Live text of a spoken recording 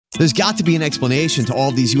There's got to be an explanation to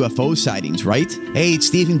all these UFO sightings, right? Hey, it's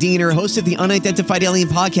Stephen Diener, host of the Unidentified Alien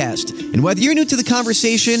Podcast. And whether you're new to the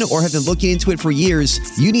conversation or have been looking into it for years,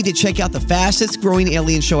 you need to check out the fastest growing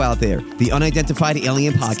alien show out there, the Unidentified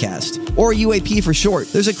Alien Podcast, or UAP for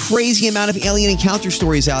short. There's a crazy amount of alien encounter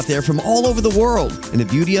stories out there from all over the world. And the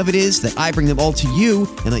beauty of it is that I bring them all to you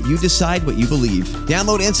and let you decide what you believe.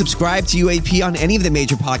 Download and subscribe to UAP on any of the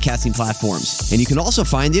major podcasting platforms. And you can also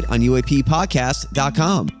find it on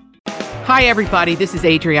UAPpodcast.com. Hi, everybody. This is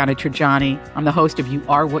Adriana Trajani. I'm the host of You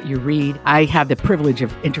Are What You Read. I have the privilege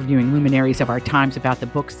of interviewing luminaries of our times about the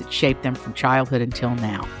books that shaped them from childhood until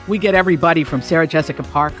now. We get everybody from Sarah Jessica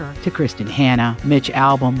Parker to Kristen Hanna, Mitch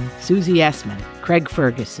Albom, Susie Essman, Craig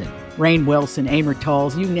Ferguson, Rainn Wilson, Amor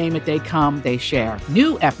Tolls, you name it, they come, they share.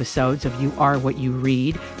 New episodes of You Are What You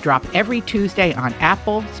Read drop every Tuesday on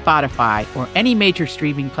Apple, Spotify, or any major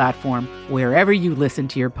streaming platform wherever you listen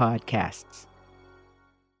to your podcasts.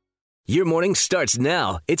 Your morning starts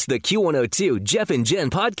now. It's the Q102 Jeff and Jen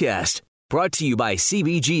podcast, brought to you by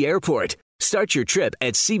CBG Airport. Start your trip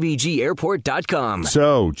at CBGAirport.com.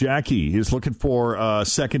 So, Jackie is looking for a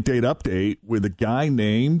second date update with a guy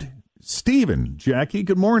named Steven. Jackie,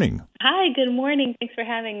 good morning. Hi, good morning. Thanks for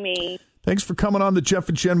having me. Thanks for coming on the Jeff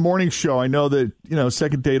and Jen Morning Show. I know that,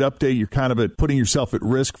 second date update, you're kind of putting yourself at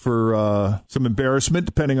risk for some embarrassment,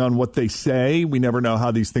 depending on what they say. We never know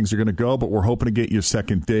how these things are going to go, but we're hoping to get you a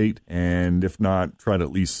second date. And if not, try to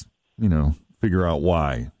at least, figure out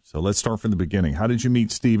why. So let's start from the beginning. How did you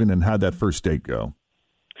meet Steven and how'd that first date go?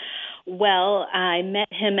 Well, I met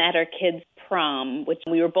him at our kids' prom, which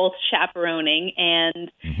we were both chaperoning.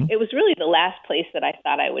 And it was really the last place that I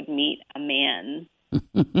thought I would meet a man.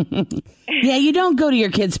 Yeah, you don't go to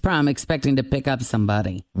your kid's prom expecting to pick up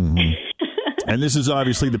somebody. Mm-hmm. And this is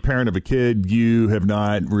obviously the parent of a kid you have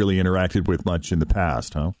not really interacted with much in the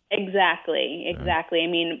past, huh? Exactly. I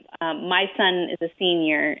mean, my son is a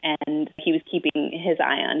senior, and he was keeping his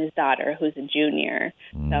eye on his daughter, who's a junior.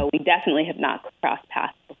 So we definitely have not crossed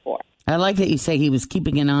paths before. I like that you say he was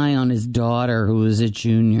keeping an eye on his daughter, who was a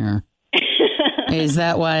junior. Is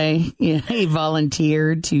that why he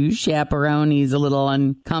volunteered to chaperone? He's a little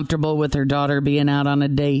uncomfortable with her daughter being out on a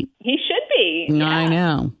date. He should be. Yeah. I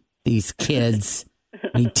know. These kids.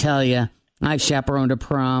 I tell you, I chaperoned a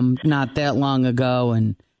prom not that long ago,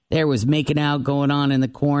 and there was making out going on in the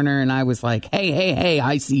corner, and I was like, hey,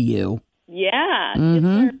 I see you. Yeah. Kids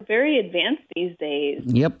are very advanced these days.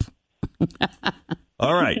 Yep.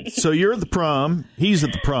 All right. So you're at the prom. He's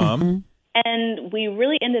at the prom. And we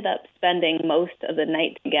really ended up spending most of the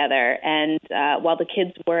night together. And while the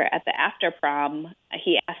kids were at the after prom,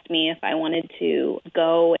 he asked me if I wanted to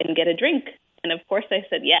go and get a drink. And of course I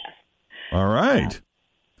said yes. All right.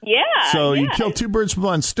 So you killed two birds with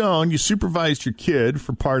one stone. You supervised your kid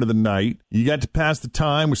for part of the night. You got to pass the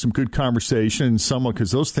time with some good conversation and someone,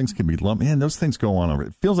 because those things can be long. Man, those things go on.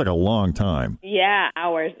 It feels like a long time. Yeah,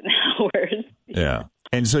 hours and hours. Yeah.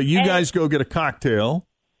 And so you guys go get a cocktail.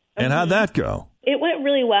 And how'd that go? It went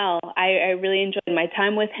really well. I really enjoyed my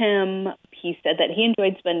time with him. He said that he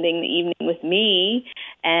enjoyed spending the evening with me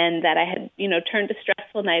and that I had, turned a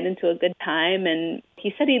stressful night into a good time. And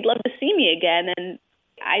he said he'd love to see me again. And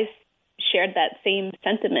I shared that same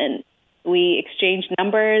sentiment. We exchanged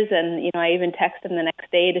numbers and, I even texted him the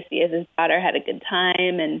next day to see if his daughter had a good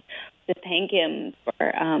time and to thank him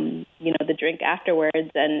for, the drink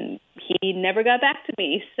afterwards. And he never got back to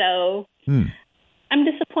me. So... I'm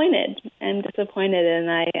disappointed, and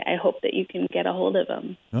I hope that you can get a hold of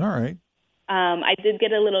him. All right. I did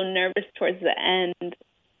get a little nervous towards the end,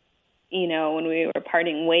 when we were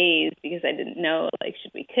parting ways, because I didn't know,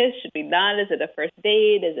 should we kiss, should we not? Is it a first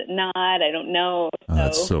date? Is it not? I don't know. Oh,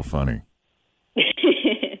 that's so funny.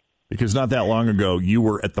 Because not that long ago, you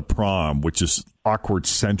were at the prom, which is awkward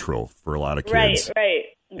central for a lot of kids. Right.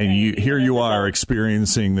 And you are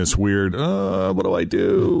experiencing this weird, what do I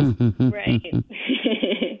do? Right.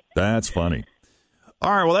 That's funny.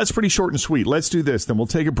 All right, well, that's pretty short and sweet. Let's do this. Then we'll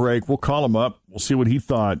take a break. We'll call him up. We'll see what he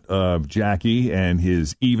thought of Jackie and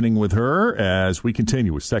his evening with her as we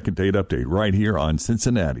continue with Second Date Update right here on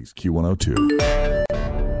Cincinnati's Q102.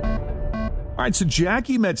 All right, so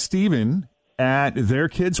Jackie met Steven at their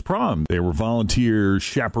kids' prom. They were volunteer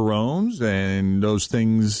chaperones, and those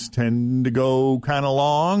things tend to go kind of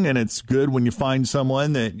long, and it's good when you find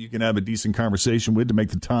someone that you can have a decent conversation with to make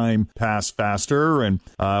the time pass faster. And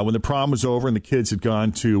when the prom was over and the kids had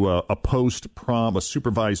gone to a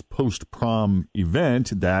supervised post-prom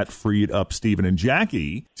event, that freed up Steven and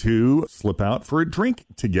Jackie to slip out for a drink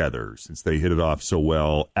together since they hit it off so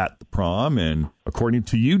well at the prom. And according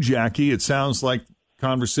to you, Jackie, it sounds like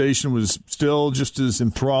conversation was still just as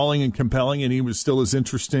enthralling and compelling, and he was still as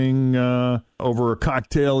interesting over a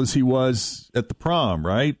cocktail as he was at the prom,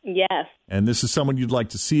 right? Yes. And this is someone you'd like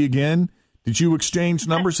to see again? Did you exchange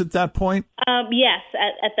numbers at that point? Yes,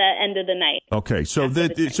 at the end of the night. Okay, so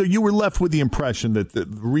so you were left with the impression that the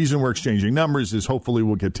reason we're exchanging numbers is hopefully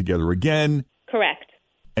we'll get together again. Correct.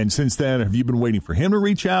 And since then, have you been waiting for him to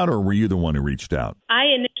reach out, or were you the one who reached out? I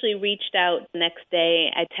initially reached out the next day.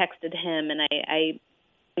 I texted him, and I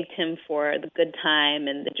thanked him for the good time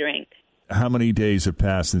and the drink. How many days have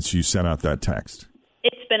passed since you sent out that text?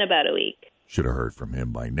 It's been about a week. Should have heard from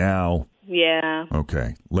him by now. Yeah.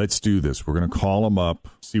 Okay, let's do this. We're going to call him up,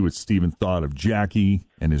 see what Stephen thought of Jackie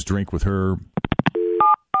and his drink with her.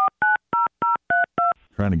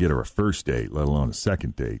 Trying to get her a first date, let alone a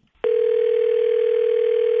second date.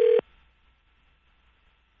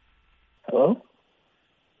 Hello?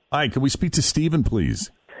 Hi, can we speak to Stephen,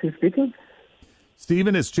 please? Who's speaking?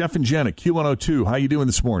 Stephen, it's Jeff and Jen at Q102. How you doing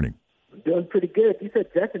this morning? I'm doing pretty good. You said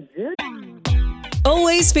Jeff and Jen?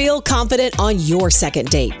 Always feel confident on your second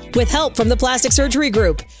date. With help from the Plastic Surgery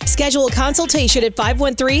Group. Schedule a consultation at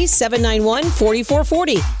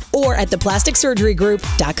 513-791-4440 or at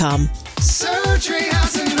theplasticsurgerygroup.com. Surgery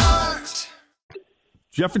has an art.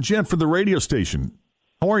 Jeff and Jen for the radio station.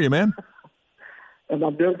 How are you, man?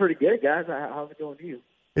 I'm doing pretty good, guys. How's it going with you?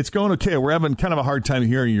 It's going okay. We're having kind of a hard time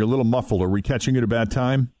hearing you. You're a little muffled. Are we catching you at a bad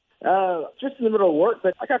time? Just in the middle of work,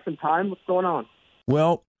 but I got some time. What's going on?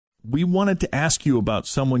 Well, we wanted to ask you about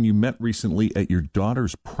someone you met recently at your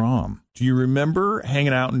daughter's prom. Do you remember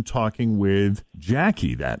hanging out and talking with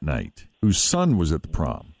Jackie that night, whose son was at the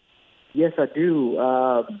prom? Yes, I do.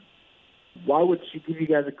 Why would she give you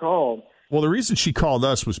guys a call? Well, the reason she called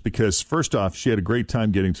us was because, first off, she had a great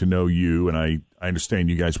time getting to know you, and I understand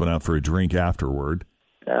you guys went out for a drink afterward.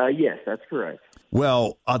 Yes, that's correct.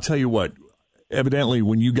 Well, I'll tell you what. Evidently,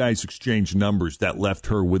 when you guys exchanged numbers, that left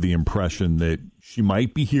her with the impression that she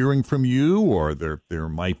might be hearing from you, or there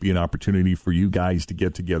might be an opportunity for you guys to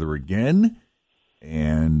get together again.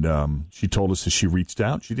 And she told us as she reached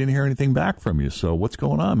out, she didn't hear anything back from you. So what's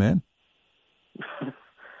going on, man?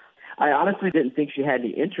 I honestly didn't think she had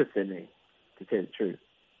any interest in me, to tell you the truth.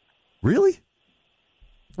 Really?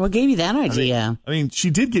 What gave you that idea? I mean, she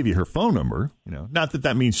did give you her phone number. You know, not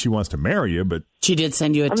that means she wants to marry you, but She did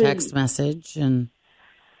send you a text message, and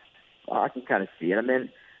I can kind of see it. I mean,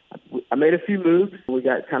 I made a few moves. We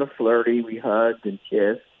got kind of flirty. We hugged and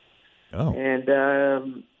kissed. Oh.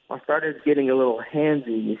 And I started getting a little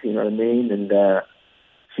handsy, if you know what I mean. And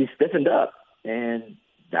she stiffened up, and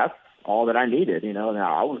that's all that I needed. You know,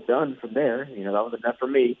 now I was done from there. You know, that was enough for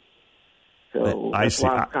me. So I see.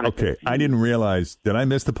 Okay, I didn't realize. Did I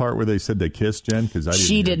miss the part where they said they kissed, Jen? Because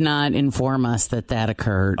she did not inform us that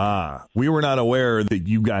occurred. We were not aware that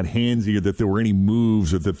you got handsy, or that there were any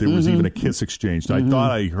moves, or that there was even a kiss exchanged. I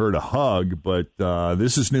thought I heard a hug, but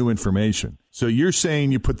this is new information. So you're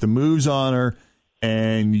saying you put the moves on her,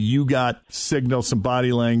 and you got signal, some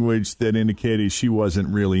body language that indicated she wasn't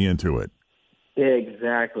really into it.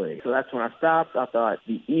 Exactly. So that's when I stopped. I thought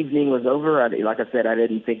the evening was over. Like I said, I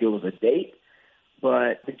didn't think it was a date.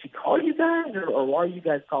 But did she call you guys, or why are you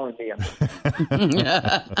guys calling me?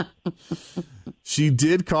 She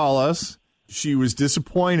did call us. She was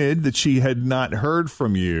disappointed that she had not heard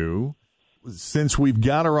from you. Since we've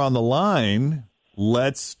got her on the line,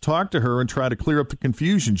 let's talk to her and try to clear up the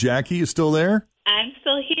confusion. Jackie, you still there? I'm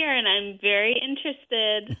still here, and I'm very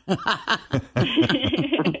interested.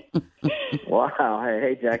 Wow.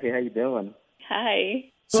 Hey, Jackie, how you doing?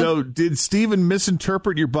 Hi. So did Stephen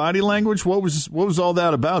misinterpret your body language? What was all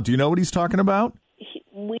that about? Do you know what he's talking about?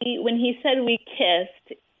 When he said we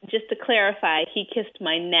kissed, just to clarify, he kissed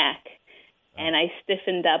my neck, and I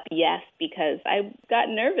stiffened up yes because I got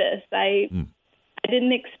nervous. I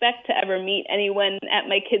didn't expect to ever meet anyone at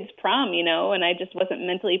my kid's prom, you know, and I just wasn't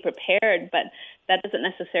mentally prepared. But that doesn't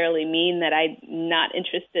necessarily mean that I'm not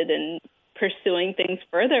interested in pursuing things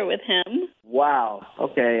further with him. Wow.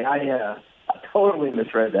 Okay. I totally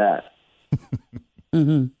misread that.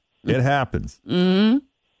 It happens.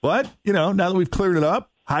 But, you know, now that we've cleared it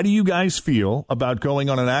up, how do you guys feel about going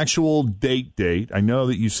on an actual date? I know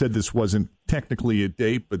that you said this wasn't technically a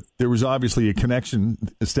date, but there was obviously a connection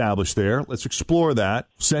established there. Let's explore that.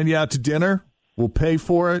 Send you out to dinner. We'll pay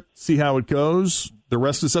for it, see how it goes. The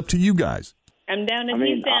rest is up to you guys. I'm down and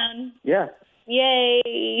he's down. Yeah.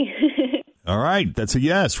 Yay. All right. That's a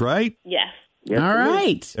yes, right? Yes. Yes, all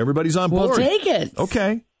right. Everybody's on board. We'll take it.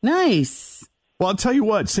 Okay. Nice. Well, I'll tell you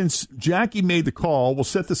what. Since Jackie made the call, we'll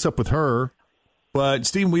set this up with her. But,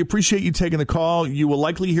 Stephen, we appreciate you taking the call. You will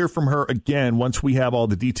likely hear from her again once we have all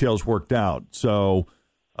the details worked out. So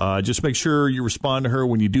Just make sure you respond to her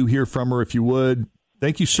when you do hear from her, if you would.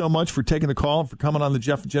 Thank you so much for taking the call and for coming on the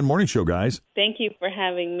Jeff and Jen Morning Show, guys. Thank you for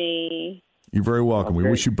having me. You're very welcome. Okay. We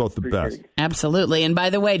wish you both the best. It. Absolutely. And by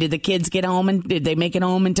the way, did the kids get home and did they make it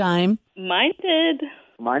home in time? Mine did.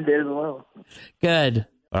 Mine did as well. Good.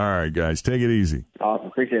 All right, guys. Take it easy. Awesome.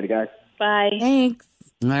 Appreciate it, guys. Bye. Thanks.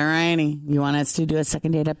 All righty. You want us to do a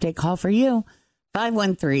second date update call for you?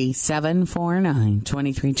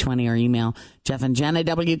 513-749-2320 or email Jeff and Jen at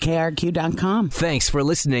WKRQ.com. Thanks for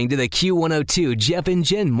listening to the Q102 Jeff and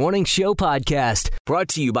Jen Morning Show podcast, brought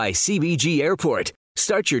to you by CBG Airport.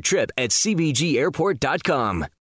 Start your trip at CBGAirport.com.